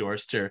 who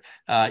endorsed her.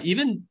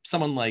 Even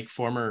someone like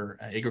former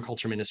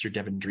Agriculture Minister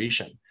Devin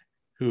Dreeshen,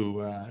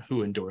 who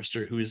endorsed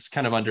her, who's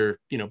kind of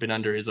been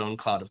under his own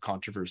cloud of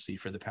controversy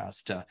for the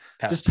past.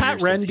 Does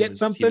Pat Wren get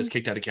something? He was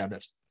kicked out of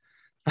cabinet.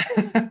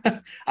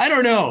 I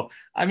don't know.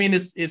 I mean,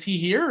 is he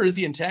here, or is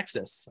he in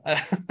Texas?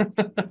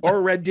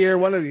 Or Red Deer,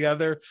 one or the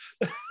other.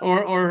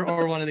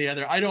 or one or the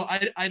other. I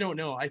don't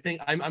know. I think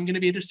I'm going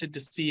to be interested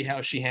to see how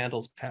she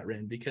handles Pat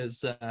Wren,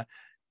 because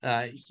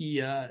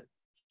he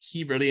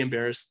really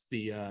embarrassed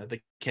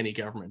the Kenney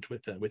government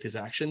with his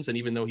actions, and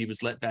even though he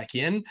was let back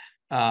in,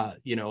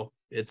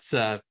 it's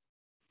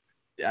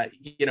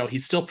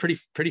he's still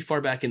pretty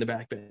far back in the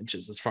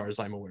backbenches as far as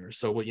I'm aware.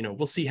 So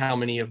we'll see how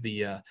many of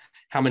the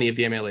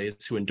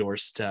MLAs who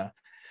endorsed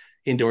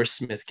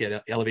Smith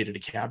get elevated to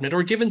cabinet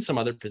or given some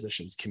other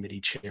positions,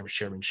 committee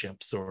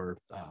chairmanships or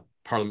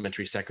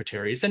parliamentary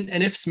secretaries. And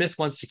if Smith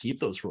wants to keep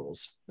those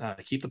roles,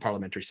 keep the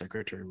parliamentary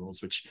secretary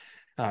roles, which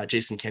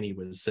Jason Kenney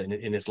was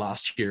in his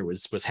last year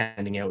was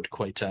handing out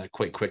quite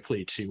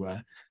quickly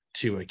to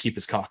keep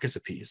his caucus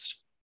appeased.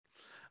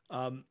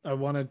 I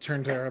want to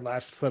turn to our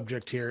last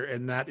subject here,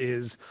 and that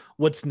is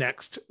what's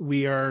next.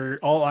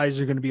 All eyes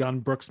are going to be on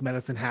Brooks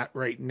Medicine Hat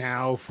right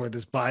now for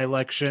this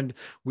by-election.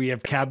 We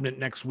have cabinet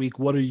next week.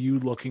 What are you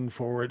looking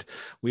forward?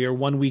 We are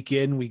 1 week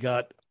in. We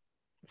got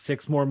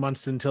 6 more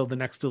months until the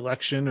next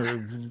election,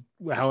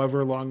 or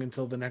however long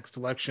until the next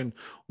election.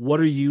 What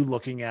are you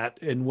looking at,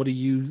 and what are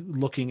you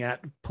looking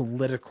at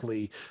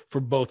politically for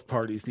both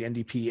parties, the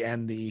NDP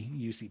and the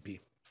UCP?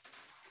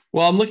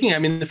 Well, I'm looking at, I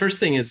mean, the first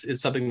thing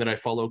is something that I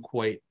follow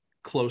quite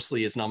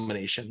closely is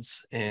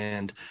nominations,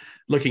 and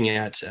looking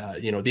at,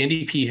 the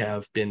NDP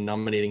have been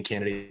nominating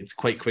candidates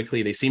quite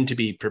quickly. They seem to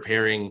be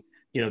preparing,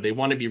 they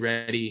want to be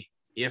ready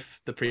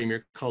if the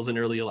premier calls an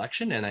early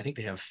election. And I think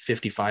they have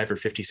 55 or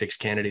 56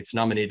 candidates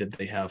nominated.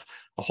 They have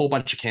a whole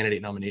bunch of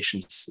candidate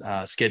nominations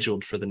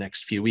scheduled for the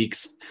next few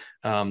weeks.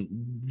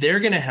 They're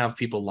going to have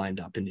people lined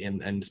up,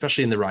 and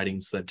especially in the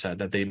ridings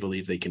that they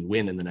believe they can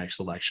win in the next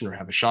election or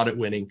have a shot at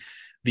winning.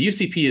 The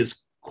UCP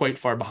is quite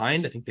far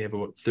behind. I think they have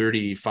about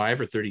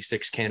 35 or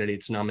 36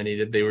 candidates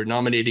nominated. They were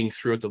nominating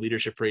throughout the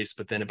leadership race,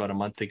 but then about a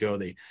month ago,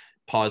 they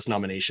paused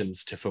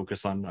nominations to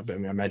focus on, I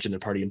imagine the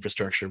party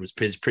infrastructure was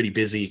pretty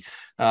busy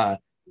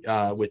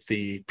with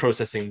the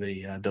processing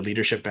the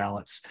leadership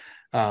ballots.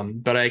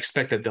 But I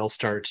expect that they'll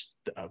start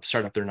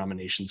up their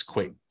nominations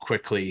quite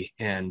quickly,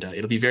 and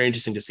it'll be very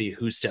interesting to see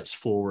who steps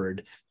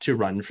forward to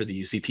run for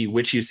the UCP,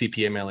 which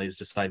UCP MLAs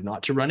decide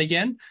not to run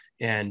again.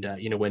 And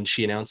when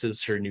she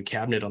announces her new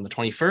cabinet on the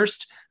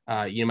 21st,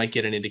 you might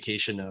get an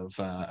indication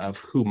of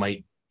who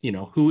might,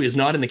 who is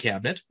not in the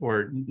cabinet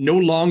or no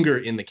longer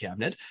in the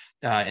cabinet,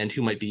 and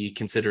who might be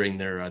considering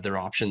their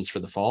options for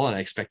the fall. And I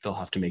expect they'll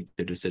have to make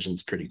their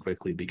decisions pretty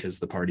quickly because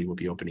the party will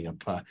be opening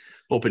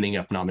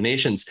up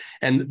nominations.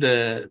 And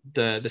the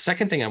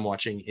second thing I'm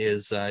watching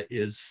is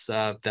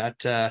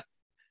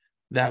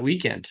that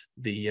weekend,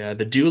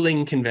 the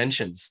dueling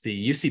conventions.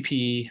 The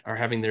UCP are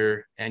having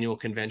their annual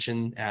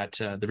convention at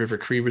the River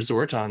Cree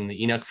Resort on the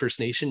Inuk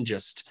First Nation,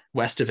 just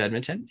west of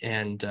Edmonton,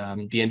 and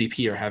the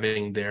NDP are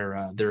having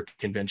their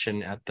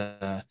convention at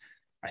the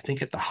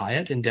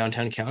Hyatt in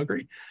downtown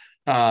Calgary.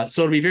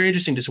 So it'll be very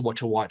interesting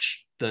to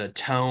watch the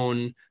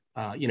tone,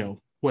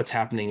 what's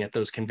happening at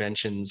those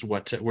conventions,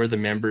 where the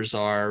members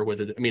are,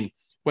 whether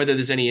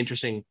there's any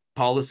interesting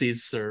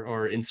policies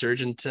or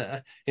insurgent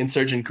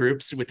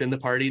groups within the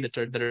party that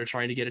are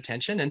trying to get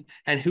attention,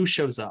 and who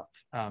shows up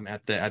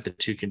at the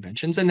two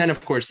conventions. And then,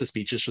 of course, the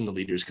speeches from the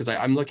leaders, because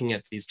I'm looking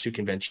at these two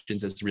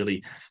conventions as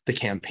really the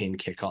campaign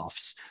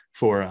kickoffs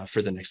for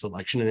the next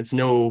election. And it's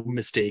no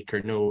mistake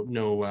or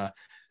no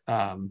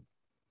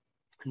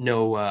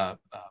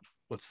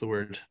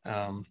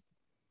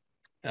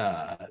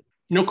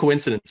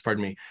coincidence,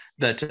 pardon me,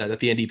 that the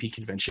NDP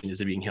convention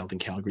is being held in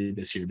Calgary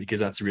this year, because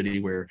that's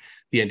really where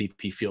the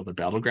NDP feel their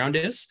battleground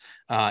is,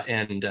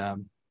 and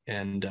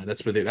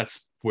that's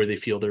where they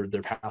feel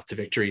their path to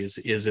victory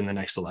is in the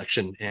next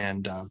election.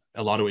 And in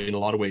a lot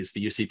of ways,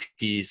 the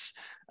UCP's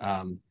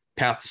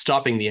path to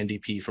stopping the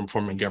NDP from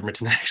forming government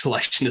in the next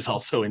election is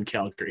also in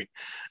Calgary.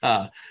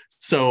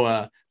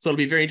 So it'll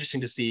be very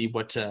interesting to see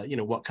what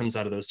comes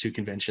out of those two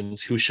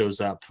conventions, who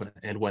shows up,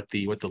 and what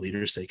the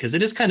leaders say, because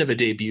it is kind of a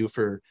debut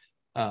for.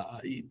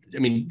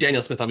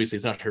 Danielle Smith, obviously,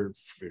 it's not her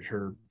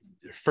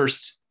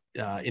first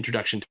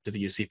introduction to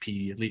the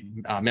UCP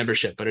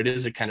membership, but it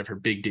is a kind of her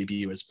big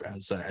debut as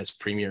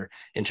premier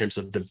in terms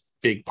of the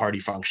big party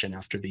function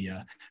after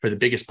the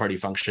biggest party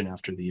function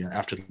after the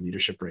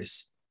leadership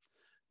race.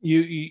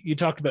 You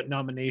talked about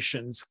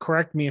nominations.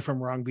 Correct me if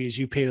I'm wrong, because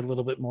you paid a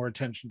little bit more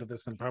attention to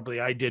this than probably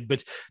I did.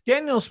 But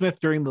Danielle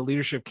Smith, during the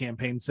leadership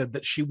campaign, said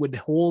that she would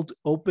hold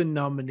open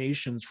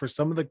nominations for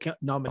some of the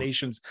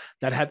nominations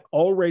that had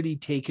already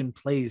taken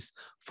place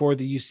for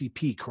the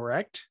UCP,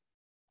 correct?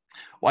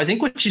 Well, I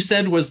think what she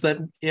said was that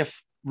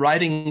if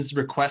ridings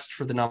request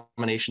for the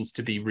nominations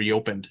to be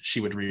reopened, she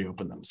would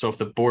reopen them. So if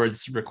the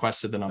boards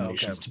requested the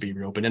nominations to be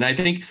reopened, and I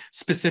think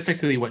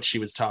specifically what she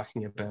was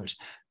talking about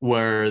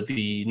were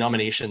the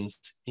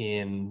nominations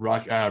in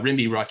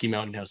Rimbey Rocky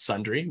Mountain House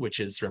Sundre,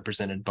 which is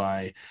represented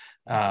by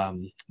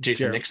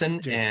Jason Nixon.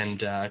 And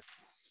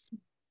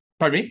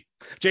pardon me?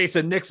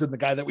 Jason Nixon, the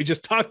guy that we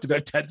just talked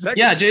about 10 seconds.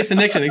 Yeah, Jason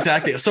Nixon,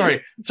 exactly.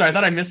 Sorry, I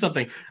thought I missed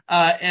something.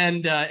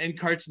 And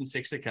Carson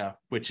Sixica,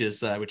 which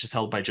is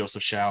held by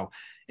Joseph Shao.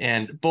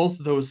 And both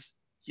those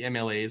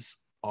MLAs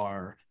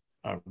were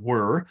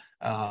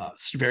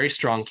very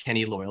strong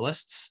Kenney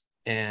loyalists,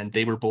 and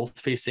they were both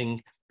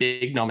facing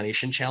big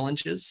nomination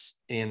challenges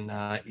in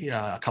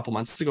a couple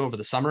months ago over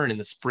the summer and in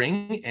the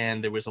spring.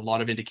 And there was a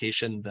lot of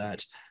indication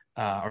that,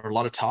 or a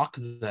lot of talk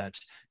that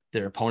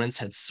their opponents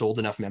had sold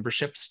enough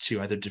memberships to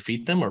either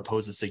defeat them or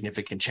pose a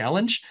significant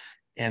challenge.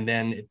 And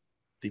then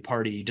the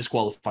party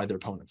disqualified their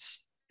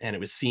opponents. And it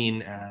was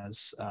seen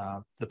as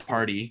the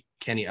party,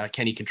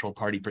 Kenney-controlled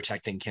party,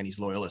 protecting Kenney's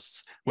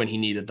loyalists when he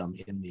needed them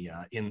in the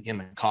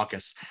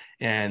caucus.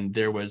 And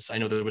I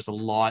know there was a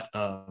lot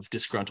of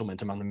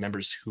disgruntlement among the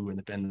members and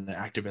the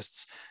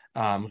activists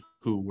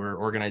who were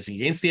organizing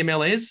against the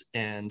MLAs,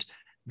 and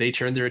they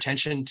turned their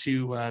attention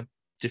to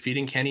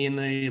defeating Kenney in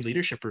the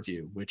leadership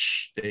review,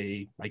 which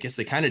I guess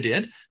they kind of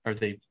did, or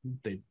they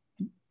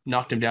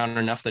knocked him down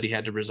enough that he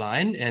had to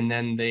resign. And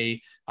then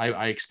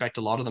I expect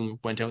a lot of them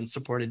went out and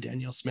supported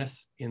Danielle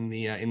Smith in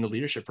the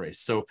leadership race.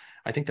 So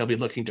I think they'll be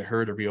looking to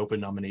her to reopen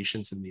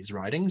nominations in these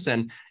ridings.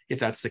 And if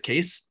that's the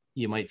case,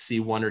 you might see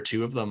one or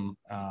two of them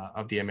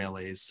of the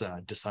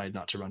MLAs decide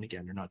not to run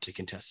again or not to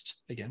contest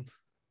again.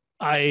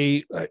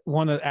 I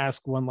want to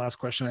ask one last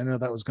question. I know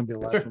that was going to be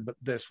the last one, but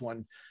this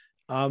one.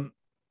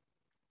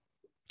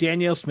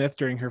 Danielle Smith,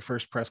 during her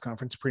first press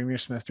conference, Premier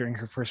Smith, during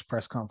her first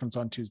press conference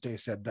on Tuesday,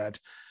 said that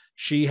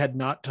she had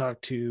not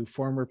talked to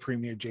former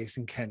Premier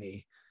Jason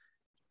Kenney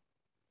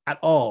at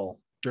all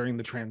during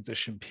the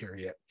transition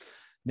period.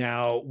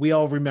 Now, we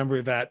all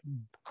remember that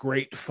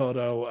great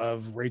photo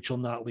of Rachel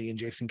Notley and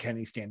Jason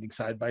Kenney standing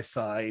side by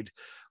side,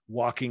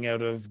 walking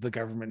out of the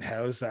government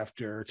house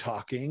after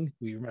talking.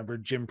 We remember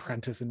Jim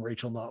Prentice and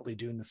Rachel Notley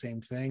doing the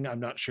same thing. I'm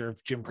not sure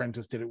if Jim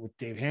Prentice did it with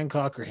Dave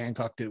Hancock or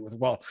Hancock did it with,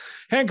 well,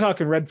 Hancock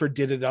and Redford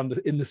did it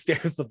in the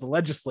stairs of the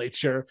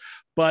legislature,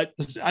 but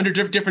under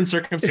different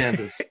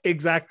circumstances.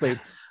 Exactly.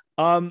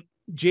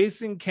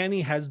 Jason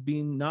Kenney has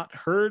been not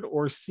heard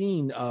or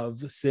seen of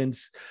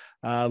since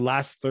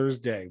last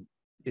Thursday.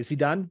 Is he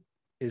done?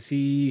 Is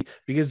he,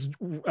 because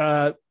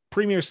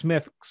Premier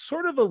Smith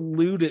sort of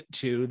alluded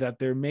to that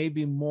there may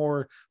be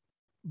more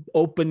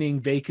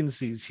opening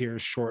vacancies here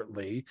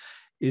shortly.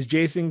 Is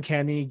Jason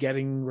Kenney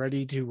getting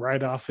ready to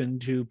ride off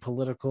into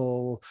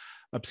political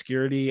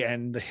obscurity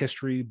and the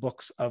history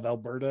books of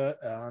Alberta,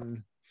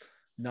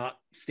 not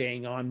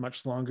staying on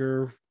much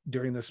longer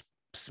during this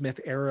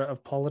Smith era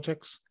of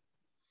politics?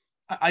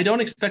 I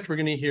don't expect we're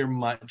going to hear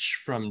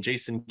much from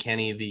Jason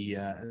Kenney, the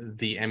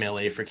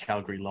MLA for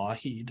Calgary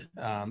Lougheed,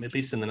 at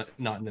least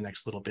not in the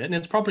next little bit. And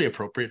it's probably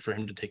appropriate for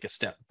him to take a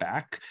step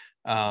back.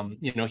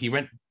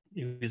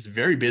 He was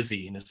very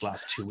busy in his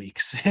last 2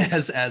 weeks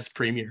as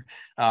premier.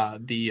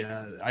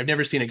 I've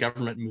never seen a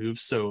government move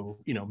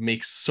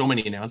make so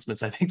many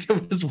announcements. I think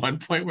there was one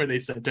point where they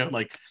sent out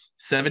like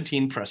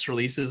 17 press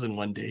releases in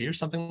one day or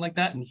something like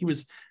that. And he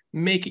was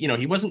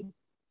he wasn't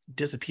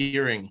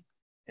disappearing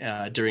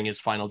during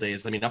his final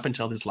days. I mean, up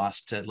until his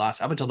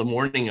up until the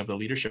morning of the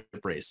leadership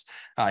race,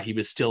 he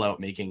was still out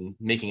making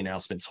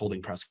announcements,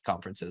 holding press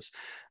conferences.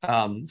 He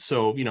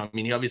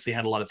obviously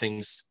had a lot of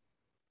things.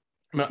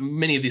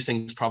 Many of these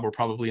things were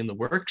probably in the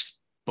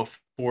works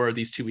before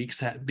these 2 weeks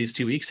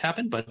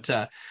happened.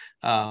 But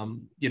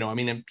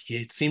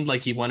it seemed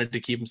like he wanted to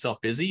keep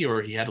himself busy,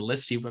 or he had a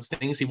list of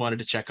things he wanted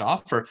to check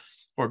off, or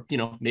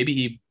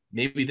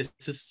maybe this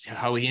is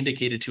how he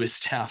indicated to his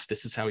staff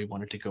this is how he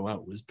wanted to go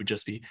out, would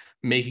just be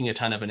making a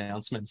ton of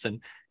announcements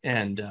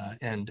and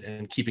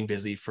keeping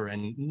busy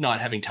and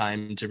not having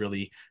time to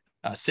really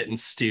sit and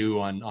stew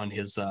on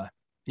his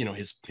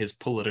his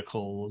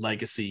political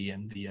legacy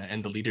and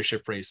the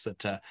leadership race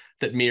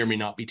that may or may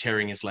not be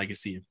tearing his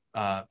legacy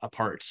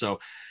apart. So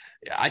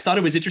I thought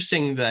it was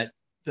interesting that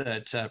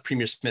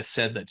Premier Smith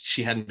said that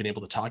she hadn't been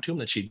able to talk to him,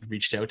 that she'd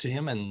reached out to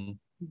him, and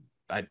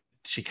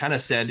she kind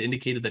of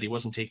indicated that he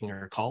wasn't taking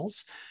her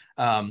calls,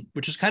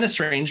 which was kind of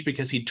strange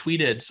because he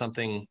tweeted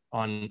something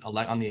on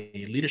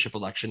the leadership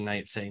election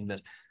night saying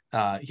that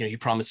he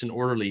promised an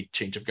orderly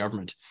change of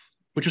government,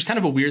 which was kind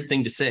of a weird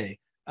thing to say,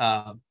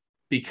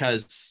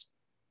 because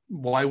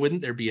why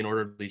wouldn't there be an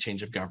orderly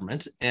change of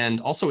government? And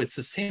also, it's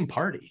the same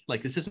party.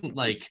 Like, this isn't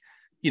like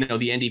the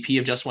NDP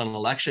have just won an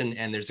election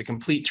and there's a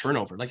complete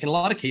turnover. Like, in a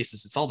lot of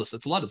cases, it's a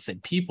lot of the same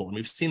people. And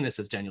we've seen this,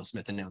 as Danielle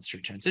Smith announced, her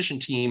transition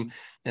team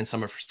and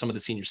some of the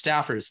senior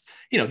staffers.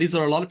 These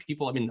are a lot of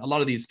people. I mean, a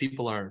lot of these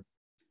people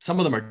some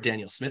of them are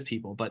Danielle Smith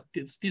people, but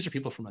these are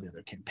people from other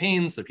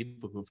campaigns. They're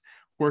people who've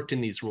worked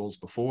in these roles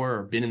before,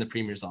 or been in the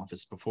Premier's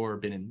office before, or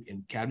been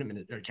in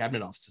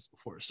cabinet offices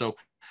before. So,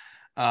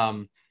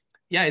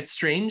 yeah, it's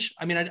strange.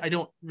 I mean, I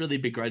don't really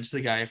begrudge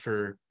the guy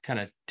for kind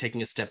of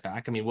taking a step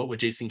back. I mean, what would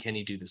Jason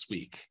Kenney do this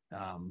week?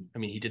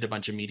 He did a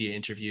bunch of media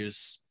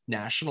interviews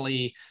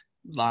nationally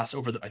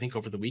over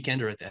the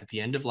weekend or at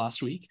the end of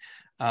last week,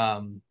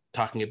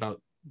 talking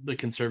about the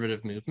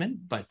conservative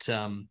movement. But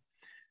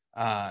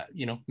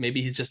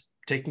maybe he's just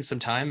taking some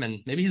time,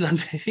 and maybe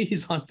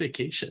he's on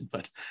vacation.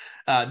 But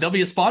there'll be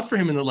a spot for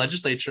him in the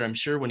legislature, I'm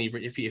sure,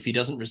 if he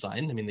doesn't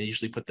resign. I mean, they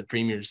usually put the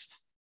premiers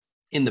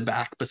in the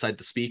back beside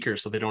the speaker,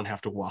 so they don't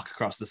have to walk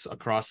across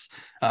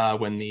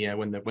when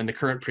the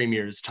current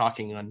premier is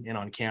talking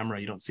on camera.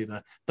 You don't see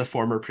the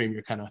former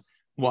premier kind of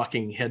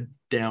walking head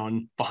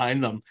down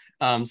behind them.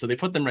 So they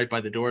put them right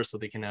by the door so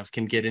they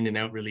can get in and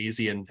out really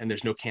easy, and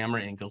there's no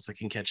camera angles that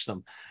can catch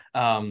them.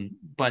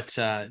 But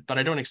I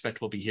don't expect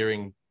we'll be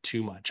hearing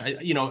too much.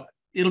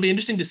 It'll be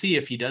interesting to see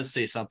if he does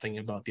say something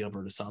about the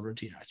Alberta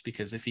Sovereignty Act,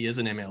 because if he is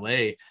an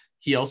MLA,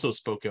 he also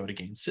spoke out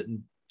against it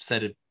and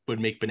said it would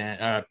make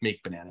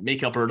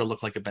Alberta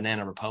look like a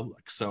banana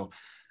republic. So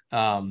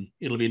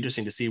it'll be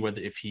interesting to see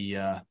if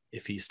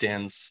he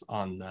stands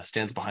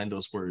behind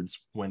those words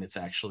when it's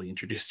actually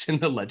introduced in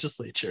the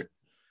legislature.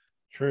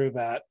 True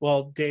that.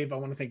 Well, Dave, I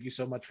want to thank you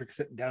so much for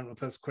sitting down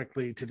with us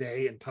quickly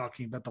today and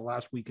talking about the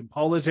last week in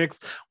politics.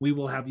 We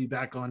will have you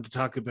back on to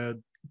talk about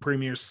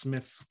Premier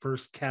Smith's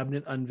first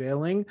cabinet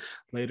unveiling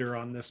later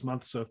on this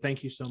month. So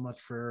thank you so much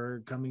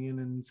for coming in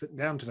and sitting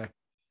down today.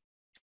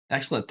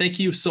 Excellent. Thank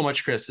you so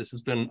much, Chris. This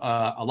has been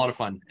a lot of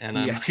fun, and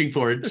I'm looking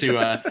forward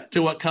to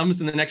what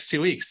comes in the next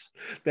 2 weeks.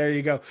 There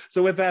you go.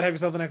 So with that, have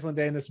yourself an excellent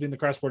day. And this has been the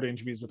Cross Border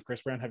Interviews with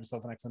Chris Brown. Have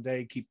yourself an excellent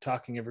day. Keep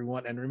talking,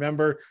 everyone. And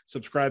remember,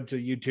 subscribe to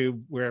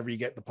YouTube wherever you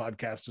get the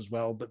podcast as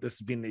well. But this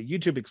has been a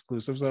YouTube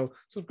exclusive, so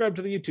subscribe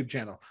to the YouTube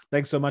channel.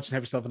 Thanks so much, and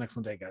have yourself an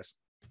excellent day, guys.